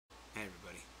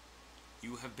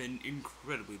You have been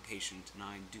incredibly patient, and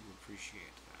I do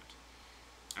appreciate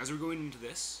that. As we're going into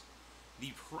this,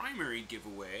 the primary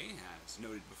giveaway, as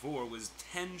noted before, was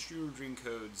 10 streamer dream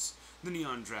codes, the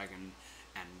Neon Dragon,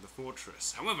 and the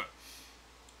Fortress. However,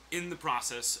 in the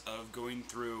process of going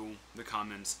through the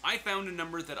comments, I found a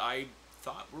number that I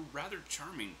thought were rather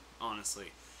charming,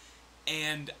 honestly.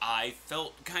 And I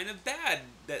felt kind of bad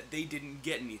that they didn't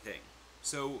get anything.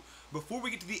 So, before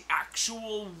we get to the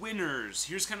actual winners,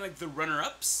 here's kind of like the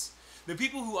runner-ups. The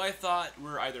people who I thought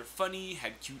were either funny,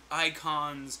 had cute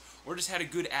icons, or just had a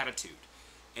good attitude.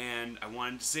 And I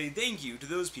wanted to say thank you to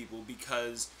those people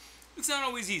because it's not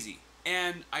always easy.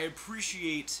 And I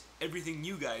appreciate everything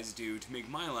you guys do to make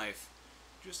my life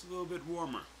just a little bit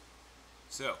warmer.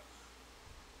 So,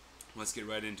 let's get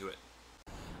right into it.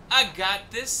 I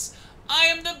got this. I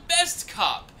am the best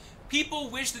cop. People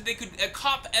wish that they could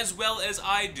cop as well as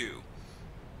I do.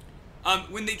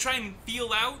 When they try and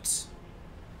feel out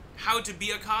how to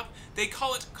be a cop, they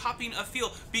call it copping a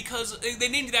feel because they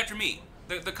named it after me,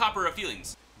 the copper of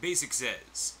feelings. Basic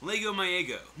says, Lego my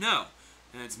ego. No,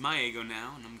 and it's my ego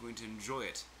now, and I'm going to enjoy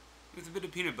it with a bit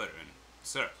of peanut butter and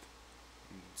syrup,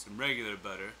 and some regular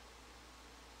butter,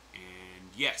 and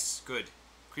yes, good.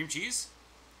 Cream cheese?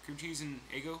 Cream cheese and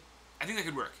ego? I think that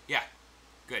could work. Yeah,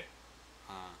 good.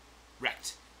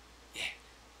 Wrecked. Yeah.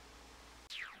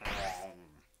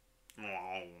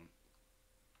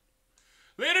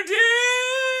 Later, Dick!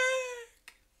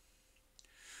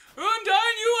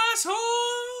 Undine, you asshole!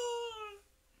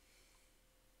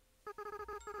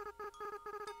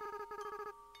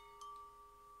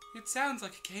 It sounds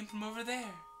like it came from over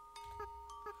there.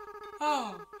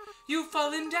 Oh, you've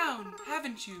fallen down,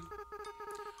 haven't you?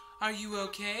 Are you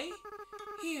okay?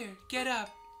 Here, get up.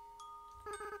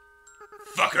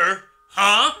 Fucker!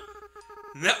 Huh?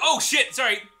 No, oh shit,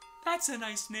 sorry. That's a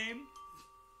nice name.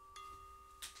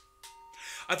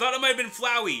 I thought it might have been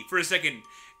Flowey for a second.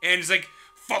 And it's like,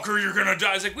 fucker, you're gonna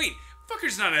die. I was like, wait,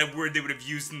 fucker's not a word they would have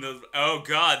used in the... Oh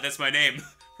god, that's my name.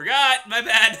 Forgot, my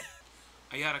bad.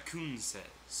 Ayata-kun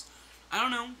says, I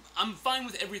don't know, I'm fine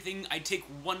with everything. I take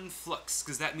 1 Flux,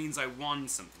 because that means I won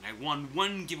something. I won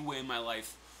 1 giveaway in my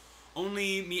life.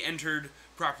 Only me entered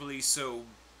properly, so...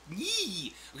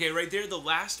 Yee! Okay, right there, the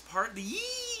last part, the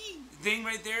yee thing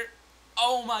right there.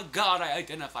 Oh my god, I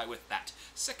identify with that.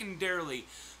 Secondarily,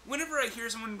 whenever I hear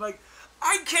someone like,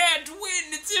 I can't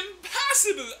win, it's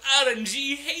impossible,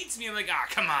 RNG hates me, I'm like, ah,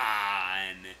 come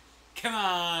on. Come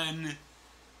on.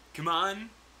 Come on.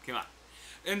 Come on.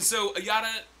 And so,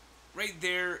 Ayata, right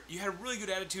there, you had a really good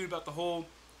attitude about the whole,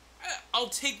 I'll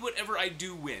take whatever I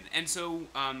do win. And so,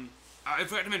 I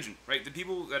forgot to mention, right, the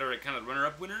people that are kind of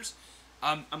runner-up winners,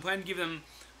 I'm planning to give them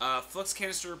Flux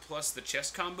Canister plus the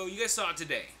chest combo. You guys saw it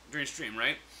today during stream,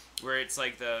 right? Where it's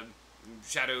like the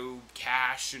Shadow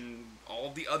Cash and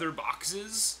all the other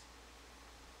boxes.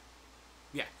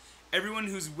 Yeah. Everyone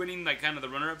who's winning like kind of the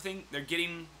runner-up thing, they're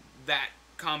getting that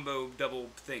combo double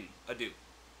thing. Ado.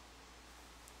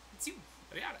 It's you.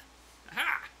 Yada.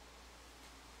 Aha!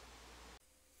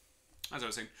 As I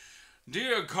was saying,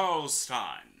 Dear Carl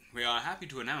Stein, we are happy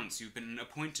to announce you've been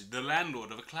appointed the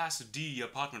landlord of a Class D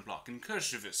apartment block in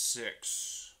Kershivus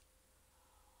 6.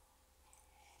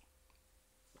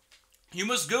 You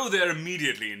must go there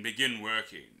immediately and begin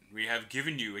working. We have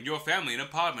given you and your family an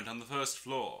apartment on the 1st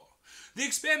floor. The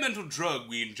experimental drug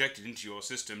we injected into your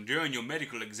system during your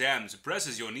medical exam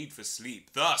suppresses your need for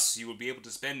sleep. Thus, you will be able to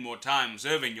spend more time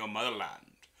serving your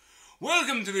motherland.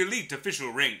 Welcome to the elite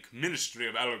official rank, Ministry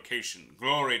of Allocation.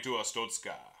 Glory to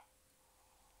Ostotska.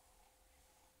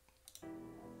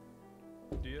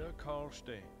 Dear Carl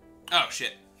Stein. Oh,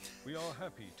 shit. We are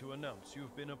happy to announce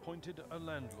you've been appointed a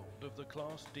landlord of the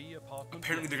Class D apartment.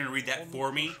 Apparently they're going to read that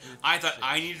for me. I thought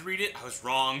I needed to read it. I was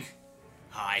wrong.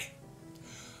 Hi.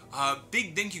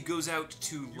 Big thank you goes out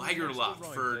to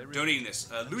Ligerloft for donating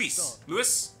this.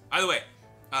 Luis, by the way,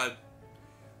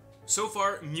 so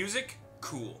far, music,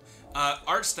 cool.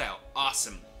 Art style,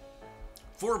 awesome.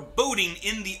 Foreboding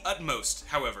in the utmost,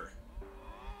 however.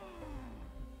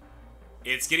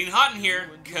 It's getting hot in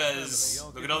here, because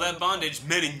look at all that bondage.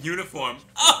 Men in uniform.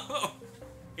 Oh!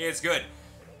 It's good.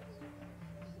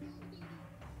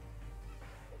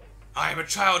 I am a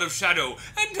child of shadow,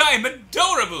 and I am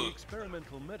adorable! The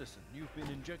experimental medicine you've been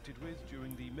injected with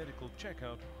during the medical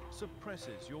checkout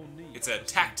suppresses your needs. It's a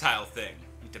tactile thing.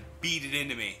 You need to beat it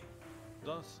into me.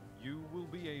 Thus, you will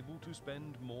be able to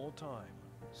spend more time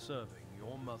serving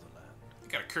your motherland. You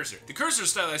got a cursor. The cursor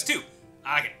is stylized too.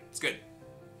 I like it. It's good.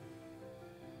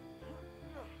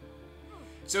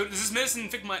 So does this medicine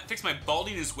fix my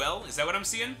balding as well? Is that what I'm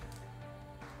seeing?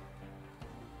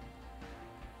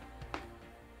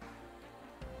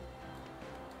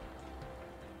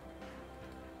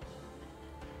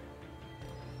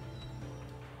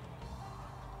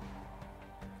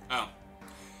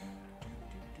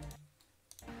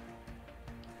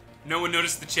 No one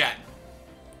noticed the chat.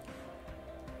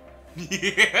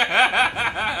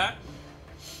 Yeah.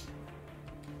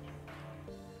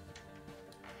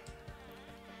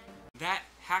 That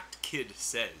hacked kid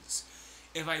says,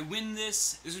 if I win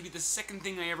this would be the second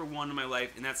thing I ever won in my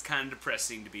life, and that's kind of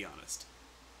depressing, to be honest.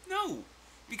 No,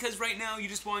 because right now you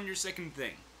just won your second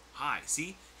thing. Hi,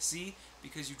 see? See?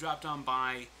 Because you dropped on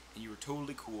by, and you were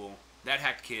totally cool. That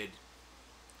hacked kid,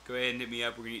 go ahead and hit me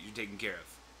up, we're gonna get you taken care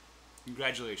of.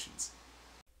 Congratulations.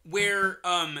 Where,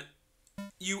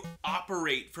 you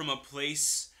operate from a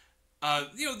place,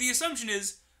 you know, the assumption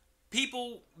is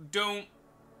people don't...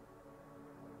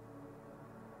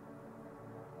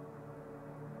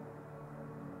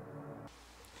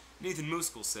 Nathan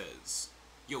Moskal says,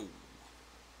 yo,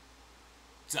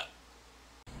 what's up?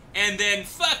 And then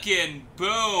fucking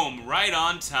boom, right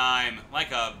on time,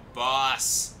 like a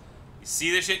boss. You see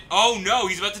this shit? Oh no,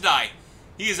 he's about to die.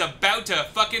 He is about to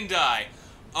fucking die.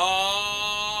 Oh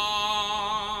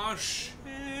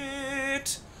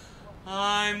shit.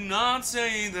 I'm not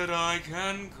saying that I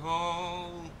can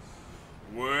call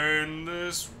when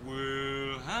this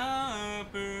will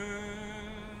happen.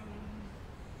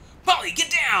 Polly, get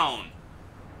down!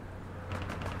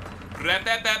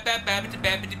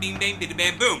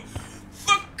 Boom.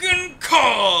 Fucking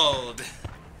called!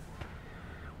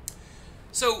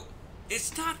 So,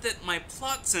 it's not that my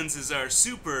plot senses are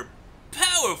super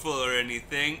powerful or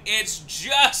anything, it's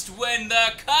just when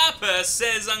the copper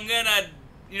says I'm gonna,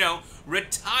 you know,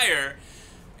 retire.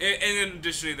 And then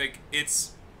additionally, like,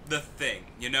 it's the thing,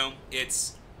 you know?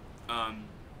 It's,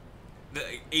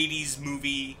 the 80s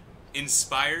movie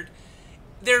inspired.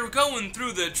 They're going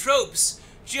through the tropes,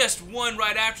 just one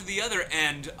right after the other,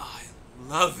 and I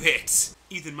love it.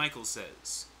 Ethan Michael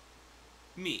says,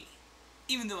 me,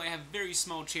 even though I have a very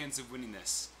small chance of winning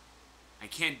this, I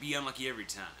can't be unlucky every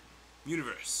time.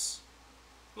 Universe,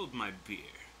 hold my beer.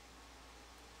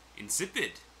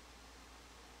 Insipid,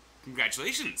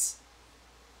 congratulations.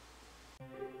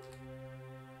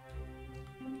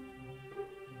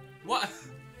 What?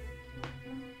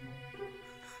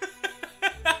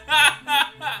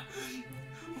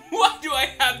 Why do I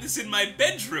have this in my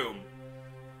bedroom?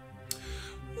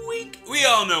 We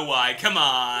all know why. Come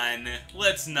on.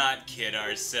 Let's not kid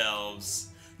ourselves.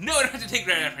 No, I don't have to take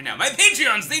that right now. My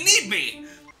Patreons, they need me!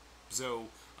 So,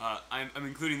 I'm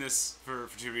including this for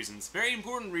two reasons. Very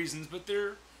important reasons, but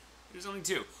there's only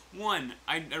two. One,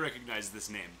 I recognize this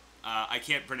name. I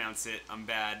can't pronounce it. I'm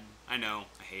bad. I know.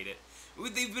 I hate it.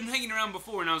 They've been hanging around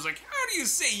before, and I was like, how do you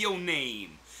say your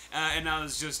name? And I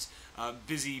was just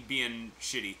busy being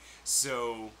shitty.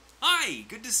 So, hi!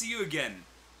 Good to see you again.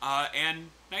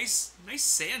 And nice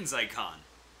sans icon.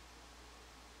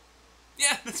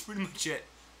 Yeah, that's pretty much it.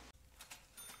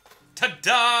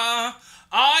 Ta-da!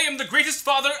 I am the greatest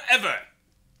father ever!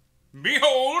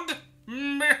 Behold!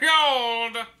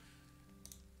 Behold!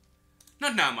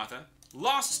 Not now, Martha.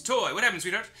 Lost toy. What happened,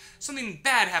 sweetheart? Something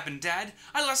bad happened, Dad.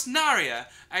 I lost Naria.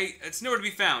 It's nowhere to be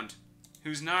found.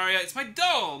 Who's Naria? It's my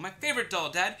doll! My favorite doll,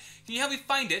 Dad. Can you help me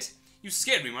find it? You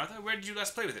scared me, Martha. Where did you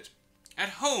last play with it? At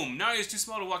home. Naria's too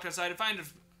small to walk outside to find it.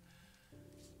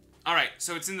 Alright,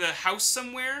 so it's in the house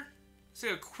somewhere? Let's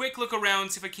take a quick look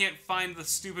around, see if I can't find the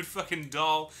stupid fucking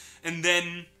doll, and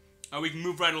then we can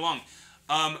move right along.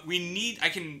 I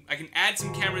can add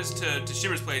some cameras to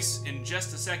Shimmer's place in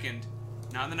just a second.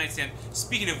 Not on the nightstand.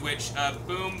 Speaking of which,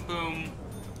 boom, boom,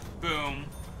 boom.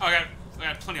 Oh, I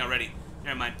got plenty already.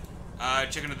 Never mind.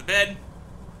 Check under the bed.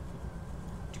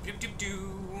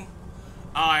 Doop.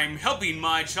 I'm helping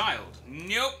my child.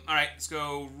 Nope. Alright, let's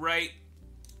go right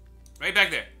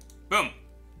back there. Boom.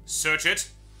 Search it.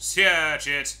 Search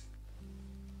it.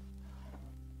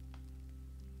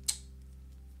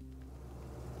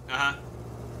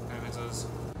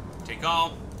 Take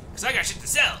all. Because I got shit to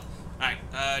sell. Alright,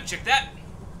 check that.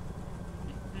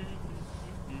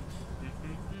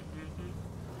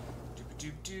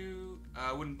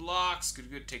 Wooden blocks.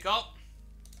 Good. Take all.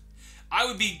 I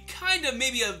would be kind of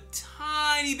maybe a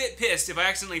tiny bit pissed if I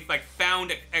accidentally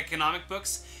found economic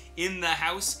books in the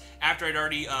house after I'd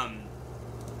already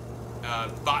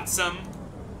bought some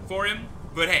for him.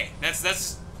 But hey,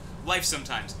 that's life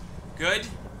sometimes. Good.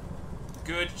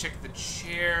 Check the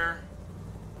chair.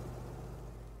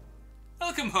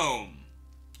 Welcome home.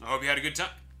 I hope you had a good time.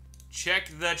 Check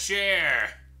the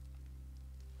chair.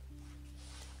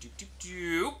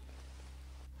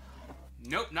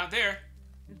 Nope, not there.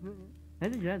 Oh, what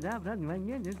are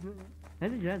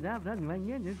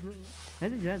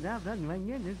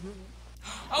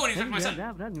you talking to my son?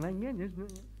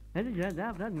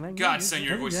 God, son,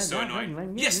 your voice is so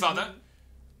annoying. Yes, father.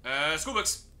 School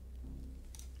books.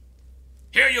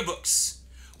 Here are your books.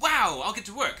 Wow, I'll get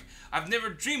to work. I've never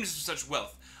dreamed of such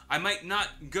wealth. I might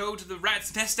not go to the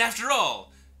rat's nest after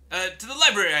all. To the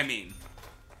library, I mean.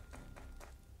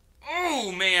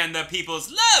 Oh man, the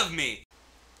peoples love me!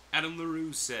 Adam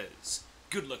LaRue says,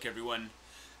 good luck everyone.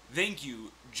 Thank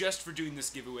you just for doing this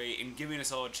giveaway and giving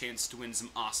us all a chance to win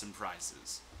some awesome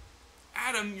prizes.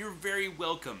 Adam, you're very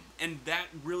welcome. And that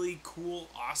really cool,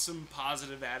 awesome,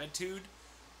 positive attitude,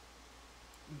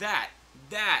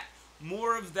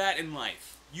 more of that in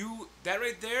life. That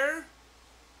right there,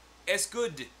 it's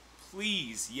good.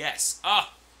 Please, yes.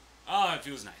 It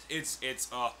feels nice.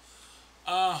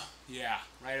 Yeah,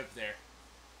 right up there.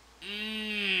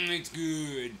 It's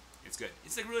good. It's good.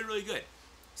 It's like really, really good.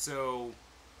 So,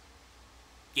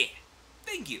 yeah.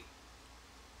 Thank you.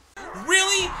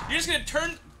 Really? You're just gonna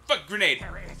turn? Fuck, grenade.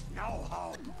 There is no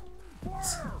hope.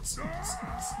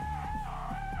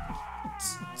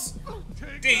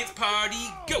 Dance party,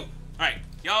 go! Alright,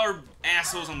 y'all are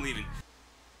assholes, I'm leaving.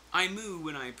 I moo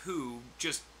when I poo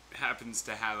just happens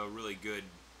to have a really good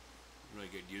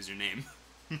username.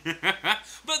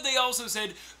 But they also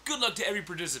said, good luck to every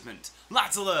participant.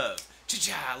 Lots of love.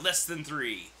 Cha-cha, less than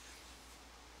 3.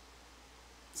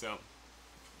 So,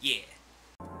 yeah.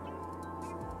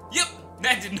 Yep,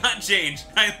 that did not change.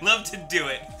 I love to do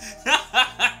it.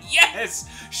 Yes!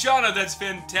 Shauna, that's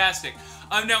fantastic.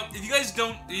 Now, if you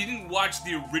didn't watch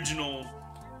the original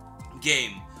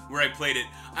game where I played it,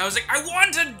 I was like, I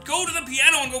want to go to the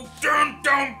piano and go dum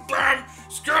dum dum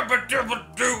scabba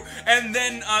dubba doo, and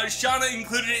then Shauna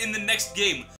included it in the next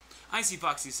game. Icy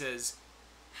Foxy says,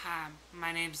 hi,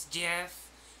 my name's Jeff,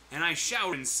 and I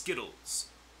shower in Skittles.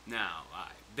 Now, I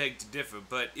beg to differ,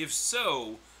 but if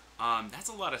so, that's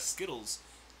a lot of Skittles,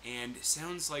 and it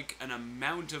sounds like an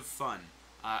amount of fun.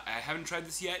 I haven't tried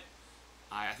this yet.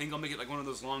 I think I'll make it like one of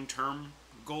those long-term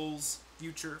goals,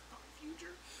 future,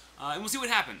 and we'll see what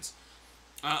happens.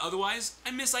 Otherwise,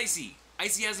 I miss Icy.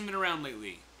 Icy hasn't been around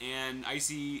lately, and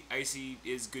Icy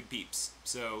is good peeps.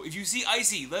 So if you see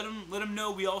Icy, let him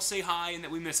know we all say hi and that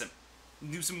we miss him.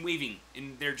 Do some waving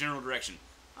in their general direction.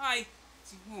 Hi.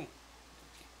 Whoa.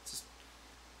 Just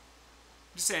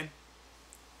saying.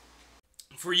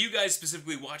 For you guys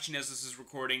specifically watching as this is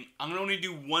recording, I'm going to only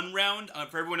do one round.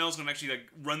 For everyone else, I'm going to actually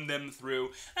run them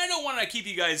through. And I don't want to keep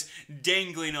you guys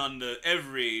dangling on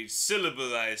every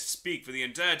syllable I speak for the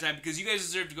entire time, because you guys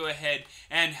deserve to go ahead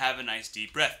and have a nice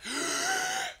deep breath.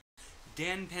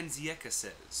 Dan Panzieka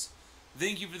says,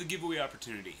 thank you for the giveaway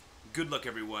opportunity. Good luck,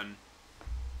 everyone.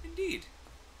 Indeed.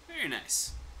 Very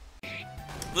nice.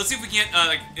 Let's see if we can't,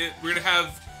 we're going to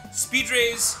have speed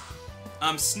rays,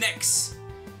 snacks,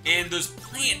 and those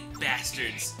plant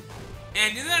bastards.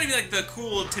 And they're not even like the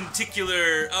cool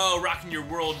tentacular, rocking your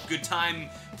world, good time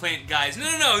plant guys.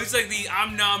 No, it's like the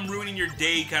om-nom ruining your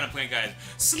day kind of plant guys.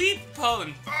 Sleep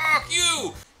pollen, fuck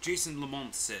you! Jason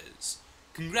Lamont says,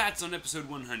 congrats on episode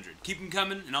 100. Keep them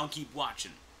coming and I'll keep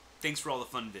watching. Thanks for all the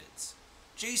fun vids.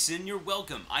 Jason, you're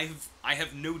welcome. I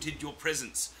have noted your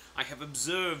presence. I have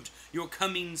observed your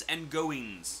comings and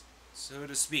goings, so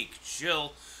to speak.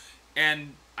 Chill.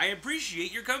 And I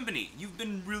appreciate your company. You've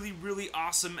been really, really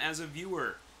awesome as a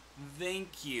viewer.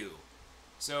 Thank you.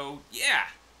 So, yeah.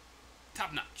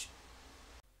 Top notch.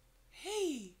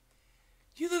 Hey,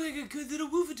 you look like a good little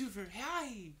woofadoofer.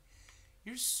 Hi.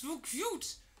 You're so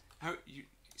cute.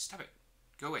 Stop it.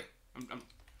 Go away.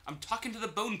 I'm talking to the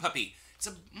bone puppy. It's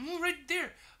right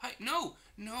there. Hi. No.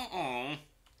 Oh.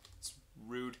 It's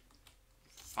rude.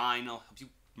 Fine, I'll help you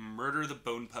murder the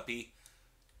bone puppy.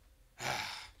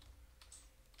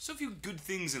 So few good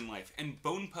things in life, and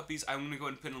bone puppies, I'm going to go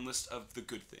ahead and put on a list of the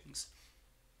good things.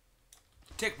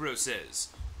 Tech Bro says,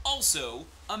 also,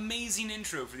 amazing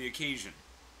intro for the occasion.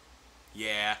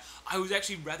 Yeah, I was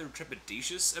actually rather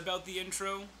trepidatious about the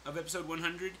intro of episode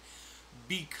 100,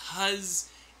 because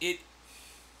it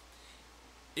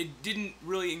didn't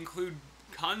really include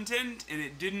content, and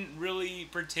it didn't really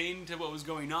pertain to what was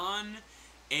going on.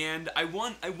 And I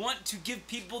want to give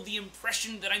people the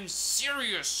impression that I'm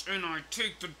serious and I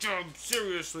take the job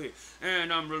seriously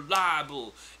and I'm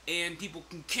reliable and people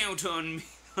can count on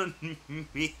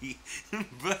me.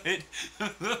 But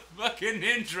the fucking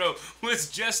intro was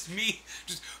just me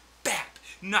just bap,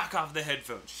 knock off the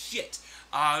headphones. Shit.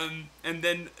 And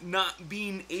then not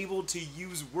being able to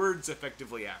use words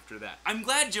effectively after that. I'm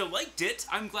glad you liked it.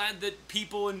 I'm glad that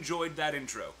people enjoyed that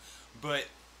intro. But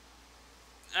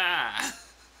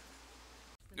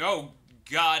oh,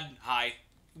 God, hi.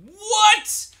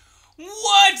 What?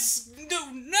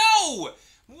 No!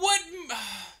 What?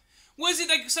 Was it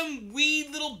like some wee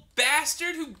little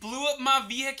bastard who blew up my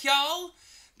vehicle?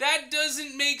 That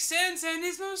doesn't make sense, and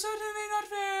it's most certainly not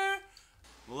fair.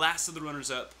 Last of the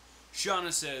runners-up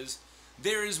Shauna says,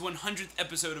 there is 100th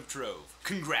episode of Trove.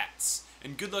 Congrats.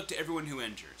 And good luck to everyone who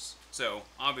enters. So,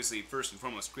 obviously, first and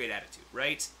foremost, great attitude,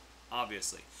 right?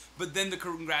 Obviously. But then the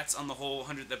congrats on the whole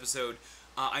 100th episode.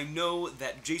 I know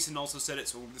that Jason also said it,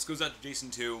 so this goes out to Jason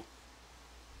too.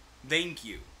 Thank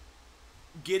you.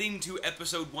 Getting to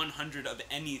episode 100 of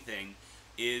anything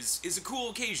is a cool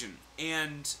occasion.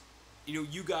 And, you know,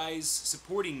 you guys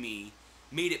supporting me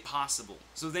made it possible.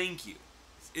 So thank you.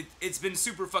 It's been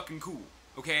super fucking cool,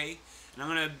 okay? And I'm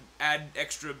gonna add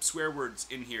extra swear words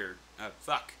in here.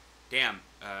 Fuck. Damn.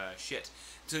 Shit.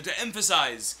 To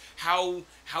emphasize how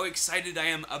excited I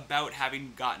am about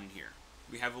having gotten here.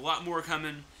 We have a lot more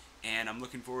coming, and I'm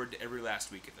looking forward to every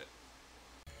last week of it.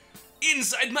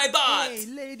 Inside my bot! Hey,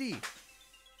 lady!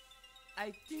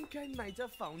 I think I might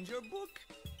have found your book.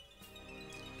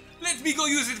 Let me go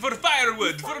use it for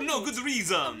firewood for no good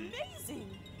reason! Amazing!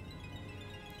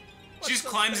 She just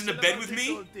climbs into bed with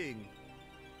me?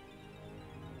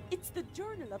 It's the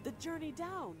journal of the journey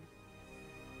down.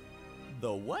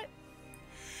 The what?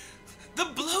 The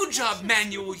blowjob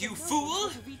manual, you fool!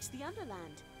 To reach the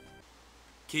Underland.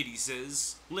 Katie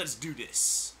says, let's do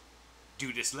this.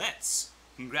 Do this, let's.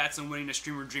 Congrats on winning a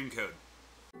streamer dream code.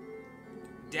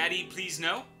 Daddy, please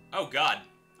no? Oh god,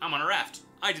 I'm on a raft.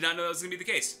 I did not know that was gonna be the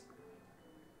case.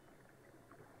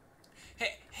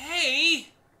 Hey!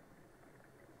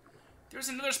 There's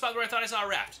another spot where I thought I saw a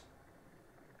raft.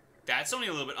 That's only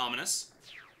a little bit ominous.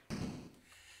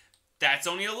 That's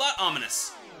only a lot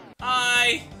ominous.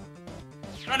 Hi!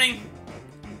 Running!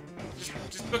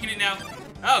 Just booking it now.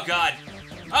 Oh god!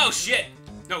 Oh shit!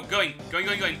 No, going.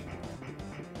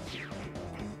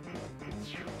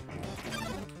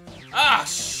 Ah,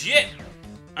 shit!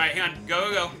 Alright, hang on.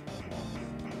 Go.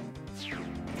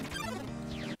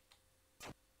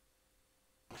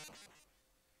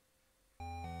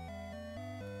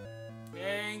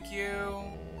 Thank you.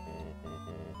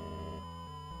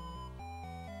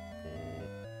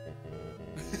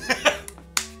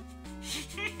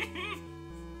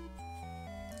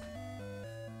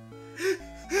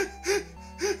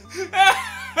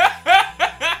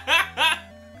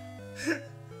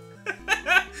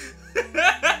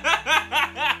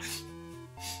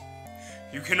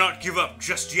 You cannot give up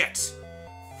just yet.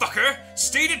 Fucker,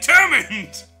 stay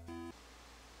determined!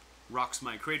 Rocks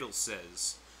My Cradle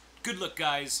says, good luck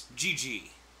guys, GG.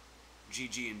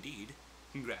 GG indeed.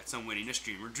 Congrats on winning a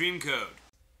streamer dream code.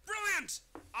 Brilliant!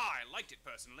 I liked it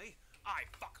personally. I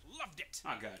loved it.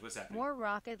 Oh god, what's happening? More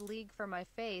Rocket League for my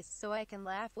face so I can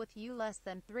laugh with you less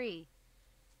than 3.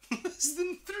 Less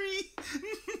than 3?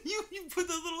 you put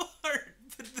the little heart,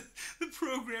 but the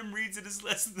program reads it as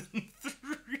less than 3.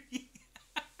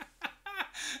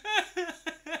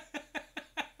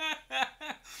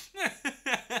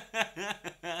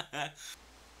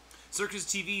 Circus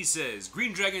TV says,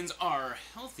 green dragons are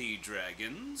healthy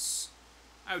dragons.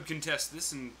 I would contest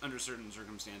this under certain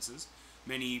circumstances.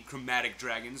 Many chromatic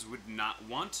dragons would not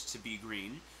want to be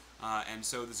green, and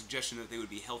so the suggestion that they would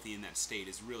be healthy in that state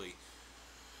is really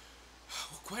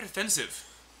quite offensive.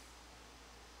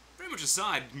 Very much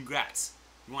aside, congrats.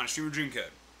 You want a streamer dream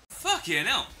code. Fucking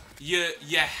hell. You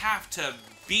have to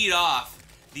beat off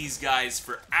these guys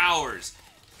for hours.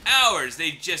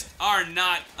 They just are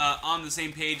not on the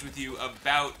same page with you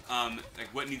about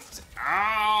like what needs to.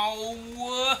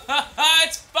 Ow!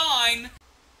 It's fine.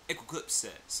 Equiclips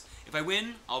says, if I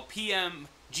win, I'll PM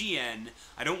GN.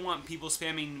 I don't want people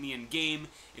spamming me in game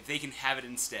if they can have it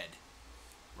instead.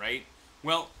 Right?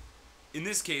 Well, in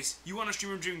this case, you want a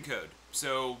streamer dream code.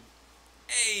 So,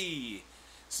 hey!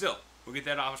 Still, we'll get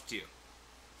that off to you.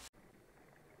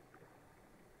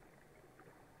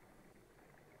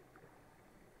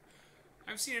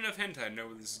 I've seen enough hentai to know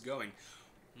where this is going.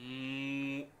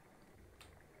 I'm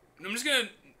just gonna,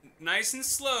 nice and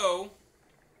slow.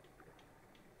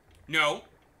 No.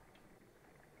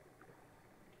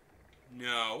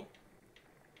 No.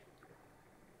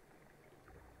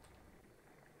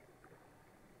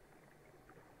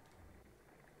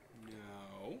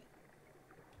 No.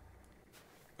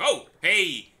 Oh,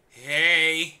 hey.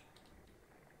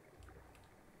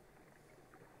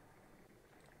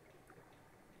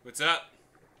 What's up?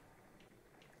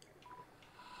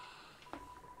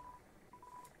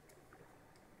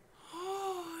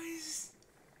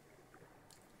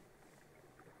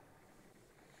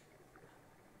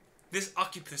 This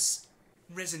octopus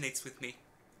resonates with me.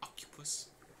 Octopus.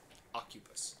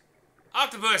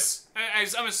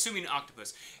 I'm assuming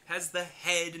octopus. Has the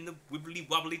head and the wibbly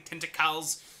wobbly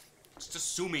tentacles. Just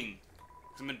assuming.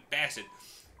 I'm embarrassed.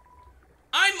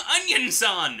 I'm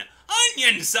Onion-san!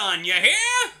 Onion-san, you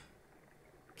hear?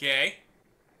 Okay.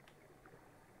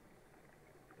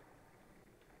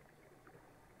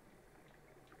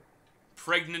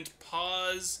 pregnant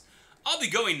pause. I'll be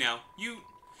going now.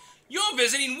 You're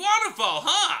visiting Waterfall,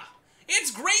 huh?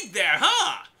 It's great there,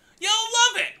 huh? You'll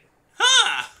love it,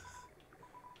 huh?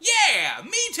 Yeah,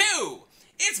 me too.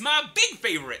 It's my big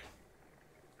favorite.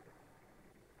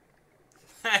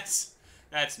 That's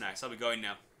nice. I'll be going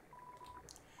now.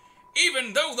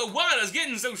 Even though the water's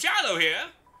getting so shallow here,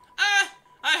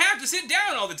 I have to sit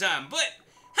down all the time, but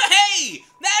hey,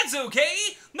 that's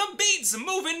okay. The beat's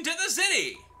moving to the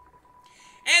city.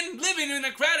 And living in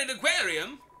a crowded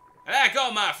aquarium, like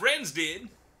all my friends did.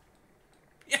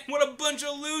 Yeah, what a bunch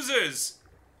of losers.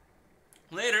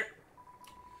 Later.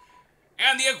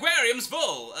 And the aquarium's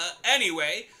full,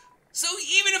 anyway, so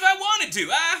even if I wanted to,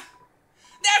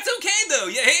 that's okay though,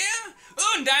 you hear?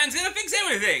 Undyne's gonna fix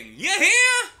everything, you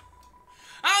hear?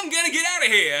 I'm gonna get out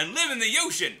of here and live in the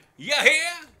ocean, you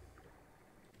hear?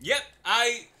 Yep,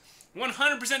 I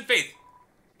 100% faith.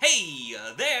 Hey,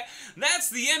 there, that's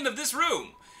the end of this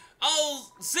room.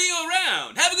 I'll see you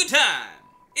around. Have a good time.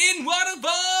 In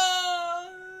Waterfall!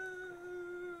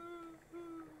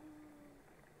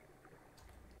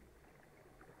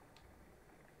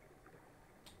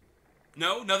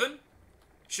 No? Nothing?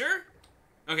 Sure?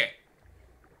 Okay.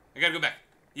 I gotta go back.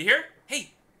 You here?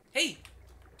 Hey! Hey!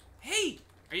 Hey!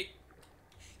 Are you...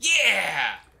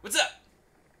 Yeah! What's up?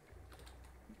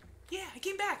 Yeah, I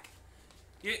came back.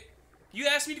 You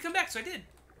asked me to come back, so I did.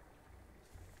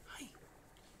 Hi.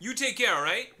 You take care,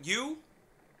 alright? You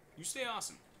stay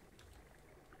awesome.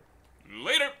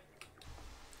 Later!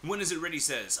 When is it ready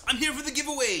says, I'm here for the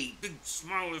giveaway! Big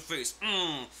smile on your face.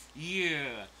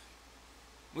 Yeah.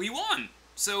 Well, you won.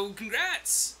 So,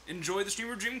 congrats. Enjoy the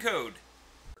streamer dream code.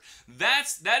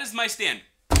 That is my stand.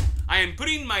 I am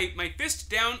putting my fist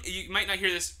down. You might not hear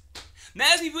this.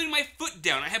 That is me putting my foot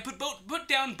down. I have put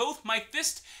down both my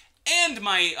fist and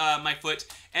my foot,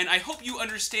 and I hope you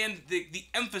understand the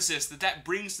emphasis that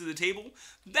brings to the table.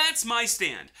 That's my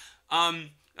stand.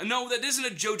 No, that isn't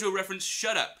a JoJo reference.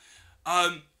 Shut up.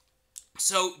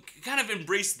 So kind of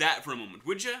embrace that for a moment,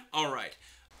 would ya? All right.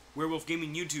 Werewolf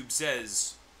Gaming YouTube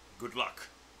says, good luck.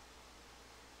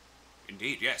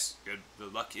 Indeed, yes. Good. The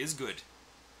luck is good.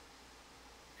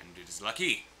 And it is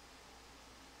lucky.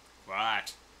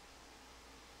 What?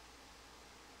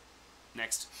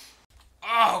 Next.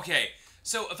 Oh, okay.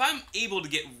 So if I'm able to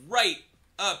get right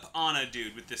up on a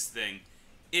dude with this thing,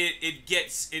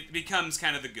 it becomes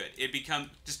kind of the good. It becomes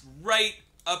just right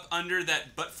up under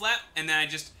that butt flap, and then I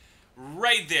just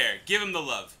right there give him the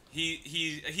love.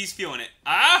 He's feeling it.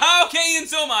 Ah, okay, and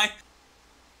so am I.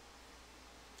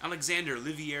 Alexander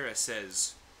Liviera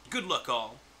says, good luck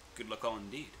all. Good luck all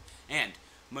indeed. And,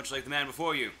 much like the man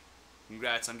before you,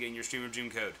 congrats on getting your streamer dream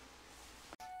code.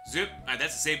 Zoop. Alright,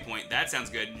 that's a save point. That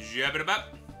sounds good.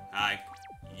 Jabba-da-bop. Hi.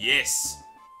 Yes.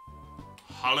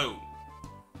 Hello.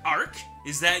 Ark?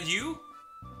 Is that you?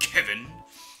 Kevin?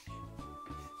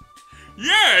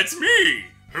 Yeah, it's me.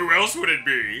 Who else would it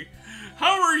be?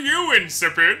 How are you,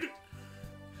 Insipid?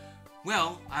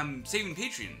 Well, I'm saving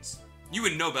Patreons. You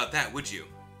wouldn't know about that, would you?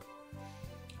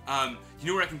 You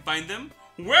know where I can find them?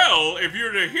 Well, if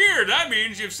you're to hear, that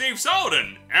means you've saved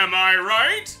Saladin. Am I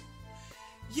right?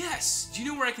 Yes. Do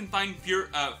you know where I can find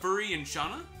Furry and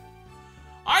Shauna?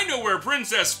 I know where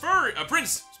Princess Furry...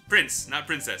 Prince, not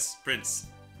Princess. Prince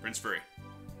Furry.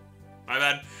 My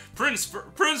bad. Prince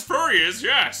Furry is,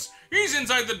 yes. He's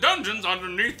inside the dungeons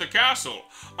underneath the castle.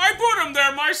 I put him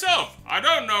there myself. I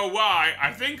don't know why.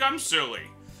 I think I'm silly.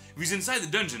 If he's inside the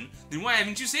dungeon, then why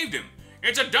haven't you saved him?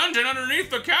 It's a dungeon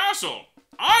underneath the castle.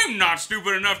 I'm not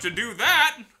stupid enough to do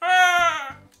that.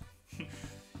 Ah.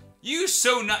 You're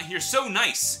so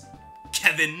nice,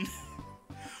 Kevin.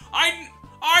 I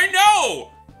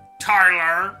know,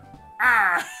 Tyler.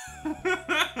 Ah.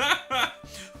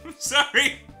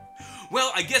 Sorry.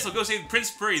 Well, I guess I'll go save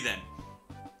Prince Furry then.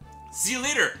 See you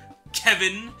later,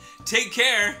 Kevin. Take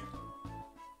care.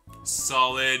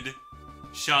 Solid.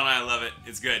 Shauna, I love it.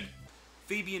 It's good.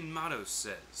 Fabian Matos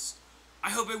says, I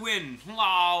hope I win.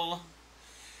 Lol.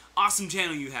 Awesome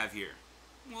channel you have here.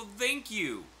 Well, thank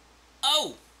you.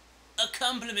 Oh, a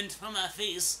compliment from my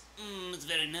face. It's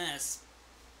very nice.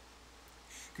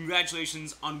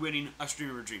 Congratulations on winning a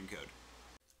streamer dream code.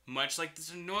 Much like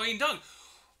this annoying dog.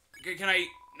 Can I...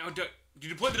 No, did you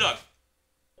deploy the dog?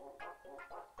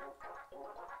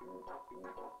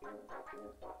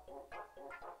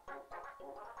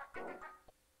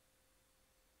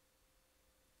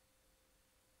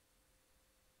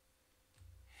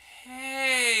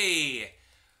 Hey!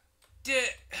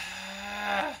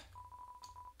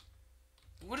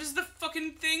 What is the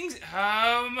fucking thing?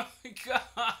 Oh my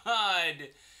god!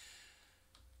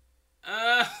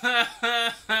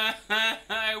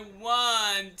 I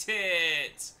want it!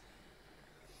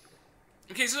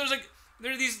 Okay, so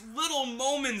there are these little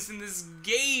moments in this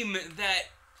game that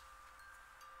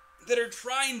are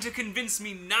trying to convince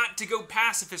me not to go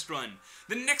pacifist run.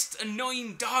 The next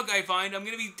annoying dog I find, I'm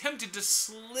gonna be tempted to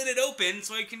slit it open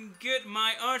so I can get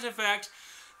my artifact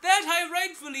that I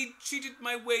rightfully cheated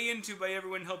my way into by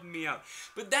everyone helping me out.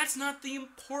 But that's not the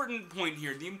important point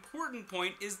here. The important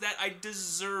point is that I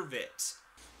deserve it.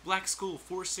 Black Skull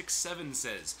 467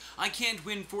 says, I can't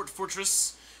win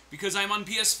Fortras because I'm on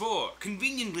PS4.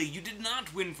 Conveniently, you did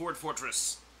not win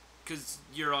Fortras because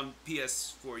you're on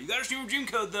PS4. You got a stream of dream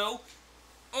code though.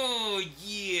 Oh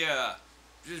yeah.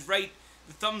 Just right,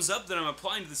 the thumbs up that I'm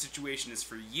applying to the situation is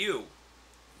for you.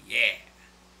 Yeah.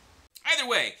 Either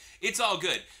way, it's all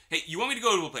good. Hey, you want me to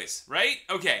go to a place, right?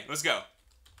 Okay, let's go.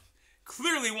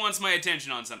 Clearly wants my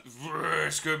attention on something.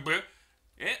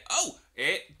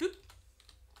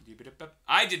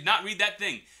 I did not read that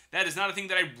thing. That is not a thing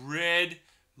that I read.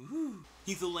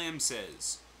 Heath Lamb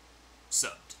says,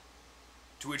 subbed.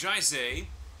 To which I say,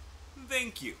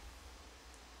 thank you.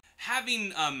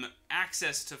 Having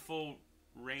access to full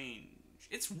range.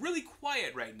 It's really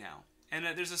quiet right now. And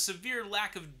there's a severe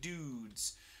lack of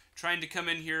dudes trying to come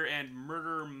in here and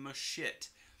murder my shit.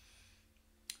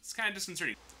 It's kind of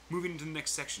disconcerting. Moving to the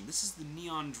next section. This is the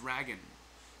Neon Dragon.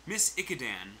 Miss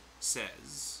Ikadan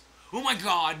says, oh my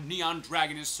god, Neon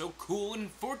Dragon is so cool and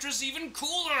Fortress even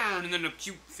cooler! And then a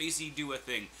cute facey do a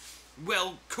thing.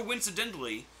 Well,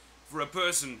 coincidentally, for a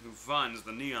person who finds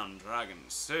the Neon Dragon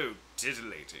so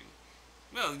titillating,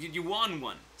 well, you won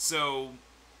one. So,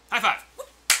 high five!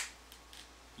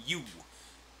 You.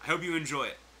 I hope you enjoy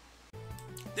it.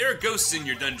 There are ghosts in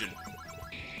your dungeon.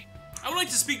 I would like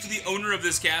to speak to the owner of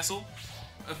this castle.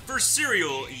 For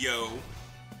cereal, yo.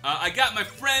 I got my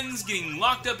friends getting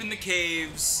locked up in the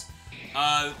caves.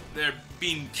 They're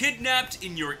being kidnapped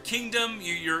in your kingdom.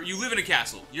 You live in a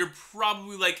castle. You're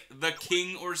probably like the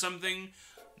king or something.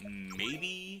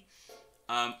 Maybe.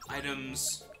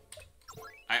 Items.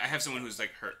 I have someone who's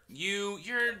like hurt.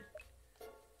 You're...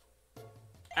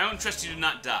 I don't trust you to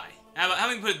not die. How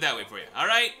me put it that way for you?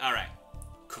 Alright? Alright.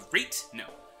 Great? No.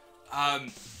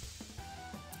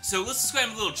 So let's just go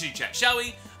have a little chitty chat, shall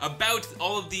we? About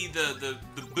all of the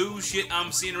boo shit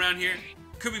I'm seeing around here.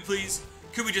 Could we please?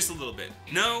 Could we just a little bit?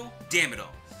 No? Damn it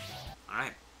all.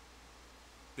 Alright.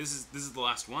 This is the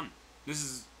last one.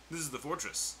 This is the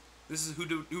fortress. This is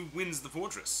who wins the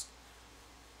fortress.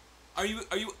 Are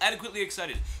you adequately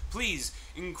excited? Please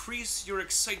increase your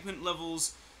excitement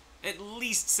levels at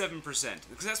least 7%,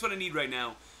 because that's what I need right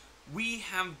now. We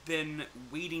have been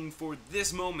waiting for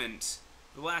this moment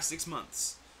the last 6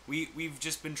 months. We've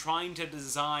just been trying to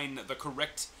design the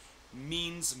correct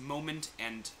means, moment,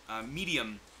 and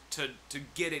medium to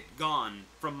get it gone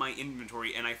from my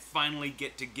inventory, and I finally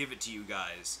get to give it to you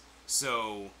guys.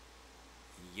 So,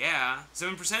 yeah,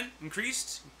 7%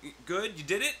 increased. Good, you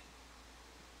did it.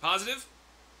 Positive.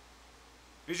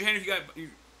 Raise your hand if you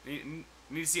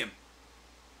need to see him.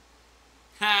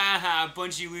 Ha ha, a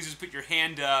bunch of you losers put your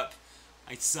hand up.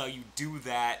 I saw you do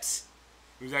that.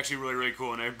 It was actually really, really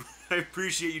cool, and I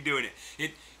appreciate you doing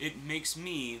it. It makes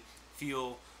me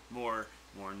feel more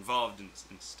involved in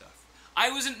stuff. I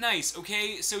wasn't nice,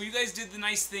 okay? So you guys did the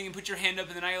nice thing and put your hand up,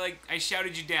 and then I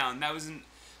shouted you down. That wasn't...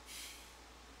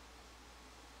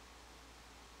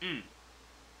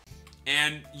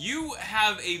 And you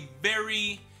have a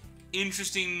very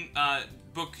interesting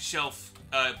bookshelf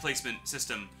placement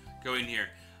system going here.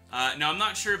 Now I'm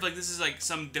not sure if this is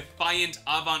some defiant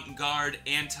avant-garde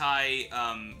anti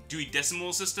Dewey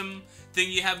Decimal System thing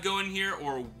you have going here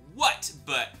or what,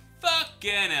 but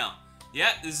fucking hell.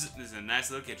 Yeah, this is a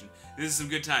nice little kitchen. This is some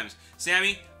good times.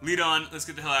 Sammy, lead on. Let's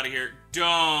get the hell out of here.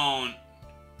 Don't.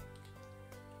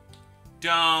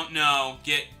 No.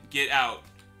 Get out.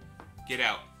 Get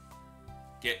out.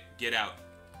 Get out.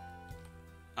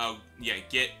 Oh yeah,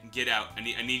 get out. I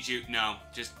need you. No,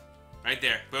 just right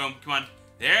there. Boom. Come on.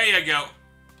 There you go.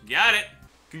 Got it.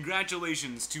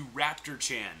 Congratulations to Raptor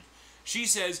Chan. She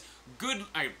says, good...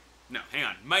 No, hang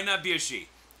on. Might not be a she.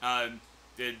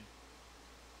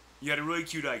 You had a really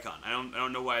cute icon. I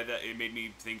don't know why that it made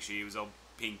me think she was all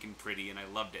pink and pretty, and I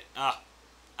loved it.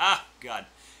 God.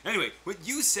 Anyway, what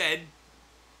you said,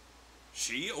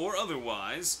 she or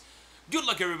otherwise, good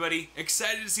luck everybody.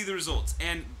 Excited to see the results.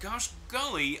 And gosh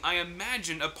golly, I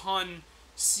imagine upon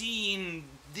seeing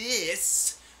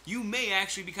this, you may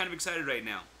actually be kind of excited right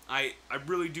now. I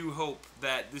really do hope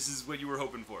that this is what you were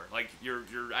hoping for. Like, you're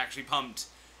actually pumped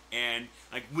and,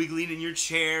 wiggling in your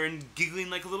chair and giggling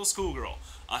like a little schoolgirl.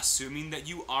 Assuming that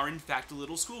you are, in fact, a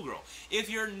little schoolgirl. If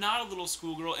you're not a little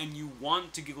schoolgirl and you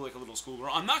want to giggle like a little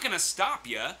schoolgirl, I'm not gonna stop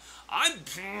you. I'm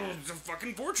the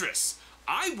fucking Fortress.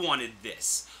 I wanted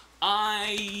this.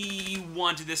 I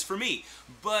wanted this for me.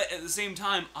 But at the same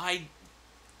time, I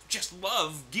just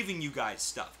love giving you guys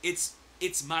stuff. It's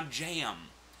my jam.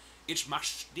 It's my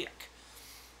shtick.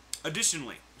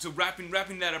 Additionally, so wrapping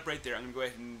that up right there, I'm going to go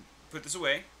ahead and put this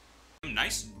away.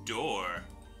 Nice door.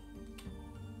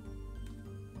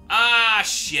 Ah,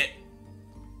 shit.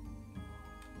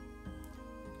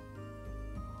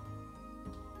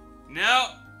 No.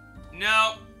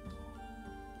 No.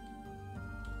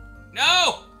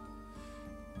 No!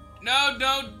 No,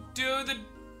 don't do the...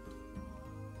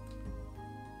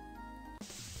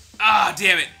 Ah,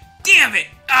 damn it. Damn it!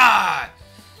 Ah!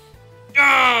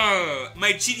 Oh,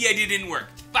 my cheaty idea didn't work.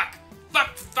 Fuck.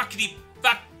 Fuck. Fuckity.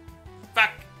 Fuck.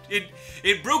 Fuck.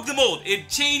 It broke the mold. It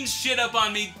changed shit up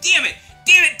on me. Damn it.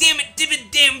 Damn it. Damn it. Damn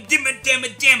it. Damn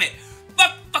it. Damn it.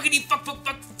 Fuck. Fuckity. Fuck. Fuck.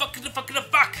 Fuck. Fuckity.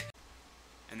 Fuck.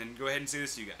 And then go ahead and say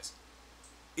this to you guys.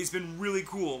 It's been really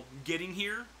cool getting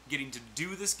here, getting to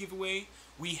do this giveaway.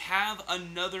 We have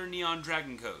another Neon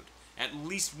Dragon code. At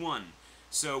least one.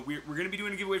 So we're going to be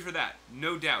doing a giveaway for that,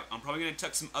 no doubt. I'm probably going to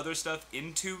tuck some other stuff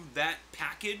into that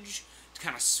package to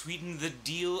kind of sweeten the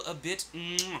deal a bit.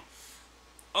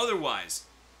 Otherwise,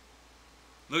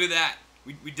 look at that.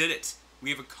 We did it. We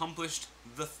have accomplished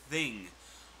the thing.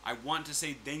 I want to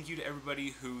say thank you to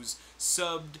everybody who's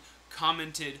subbed,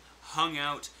 commented, hung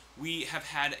out. We have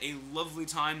had a lovely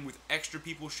time with extra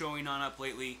people showing on up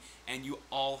lately, and you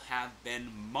all have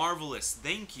been marvelous.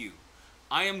 Thank you.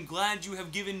 I am glad you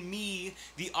have given me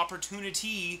the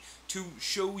opportunity to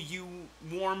show you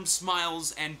warm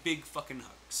smiles and big fucking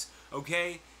hugs.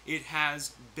 Okay? It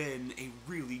has been a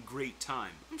really great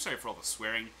time. I'm sorry for all the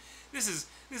swearing. This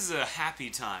is a happy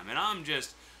time, and I'm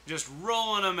just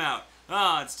rolling them out.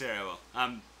 Oh, it's terrible.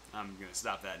 I'm gonna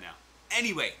stop that now.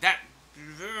 Anyway, that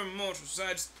very mortal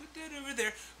side, just put that over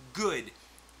there. Good.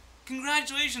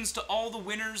 Congratulations to all the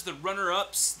winners, the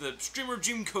runner-ups, the Streamer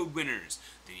Dream Code winners,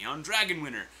 the Neon Dragon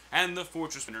winner, and the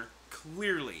Fortress winner,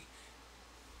 clearly.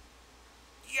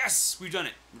 Yes, we've done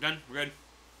it. We're done. We're good.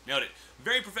 Nailed it.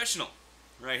 Very professional.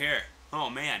 Right here. Oh,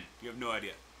 man. You have no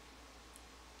idea.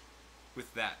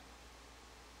 With that,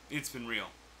 it's been real.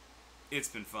 It's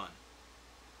been fun.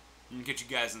 And catch you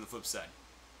guys on the flip side.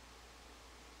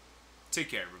 Take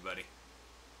care, everybody.